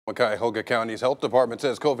Cuyahoga County's health department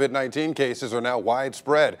says COVID-19 cases are now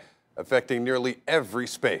widespread, affecting nearly every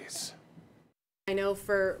space. I know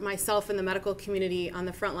for myself and the medical community on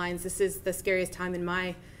the front lines, this is the scariest time in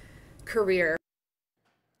my career.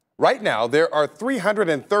 Right now, there are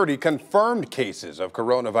 330 confirmed cases of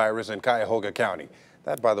coronavirus in Cuyahoga County.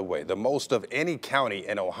 That, by the way, the most of any county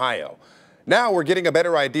in Ohio. Now we're getting a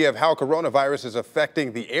better idea of how coronavirus is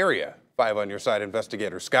affecting the area. 5 on Your Side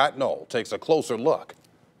investigator Scott Knoll takes a closer look.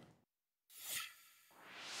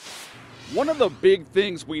 One of the big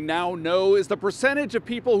things we now know is the percentage of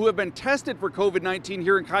people who have been tested for COVID-19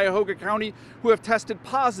 here in Cuyahoga County who have tested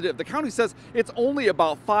positive. The county says it's only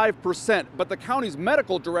about 5%, but the county's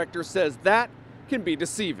medical director says that can be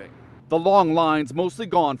deceiving. The long lines mostly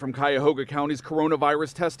gone from Cuyahoga County's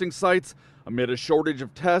coronavirus testing sites. Amid a shortage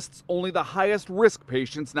of tests, only the highest risk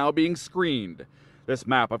patients now being screened. This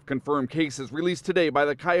map of confirmed cases released today by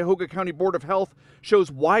the Cuyahoga County Board of Health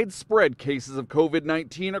shows widespread cases of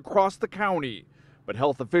COVID-19 across the county. But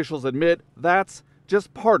health officials admit that's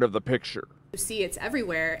just part of the picture. You see it's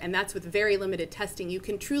everywhere, and that's with very limited testing. You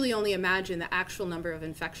can truly only imagine the actual number of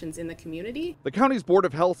infections in the community. The county's Board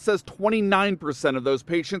of Health says 29% of those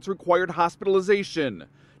patients required hospitalization.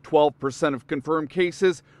 12% of confirmed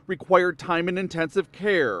cases required time in intensive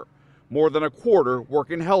care. More than a quarter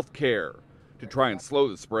work in health care. To try and slow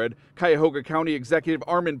the spread, Cuyahoga County Executive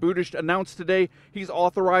Armin Budish announced today he's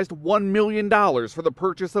authorized $1 million for the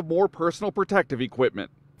purchase of more personal protective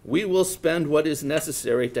equipment. We will spend what is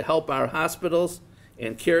necessary to help our hospitals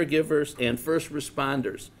and caregivers and first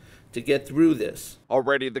responders to get through this.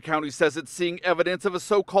 Already, the county says it's seeing evidence of a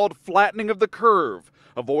so-called flattening of the curve,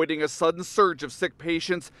 avoiding a sudden surge of sick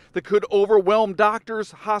patients that could overwhelm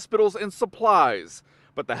doctors, hospitals, and supplies.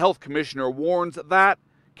 But the health commissioner warns that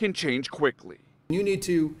can change quickly. You need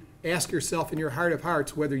to ask yourself in your heart of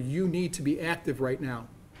hearts whether you need to be active right now,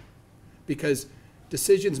 because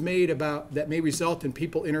decisions made about that may result in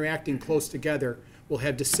people interacting close together will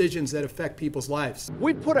have decisions that affect people's lives.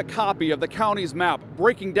 We put a copy of the county's map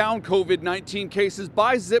breaking down COVID-19 cases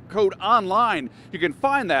by zip code online. You can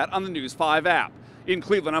find that on the News 5 app. In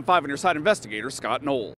Cleveland, I'm 5 on Your Side investigator Scott Knoll.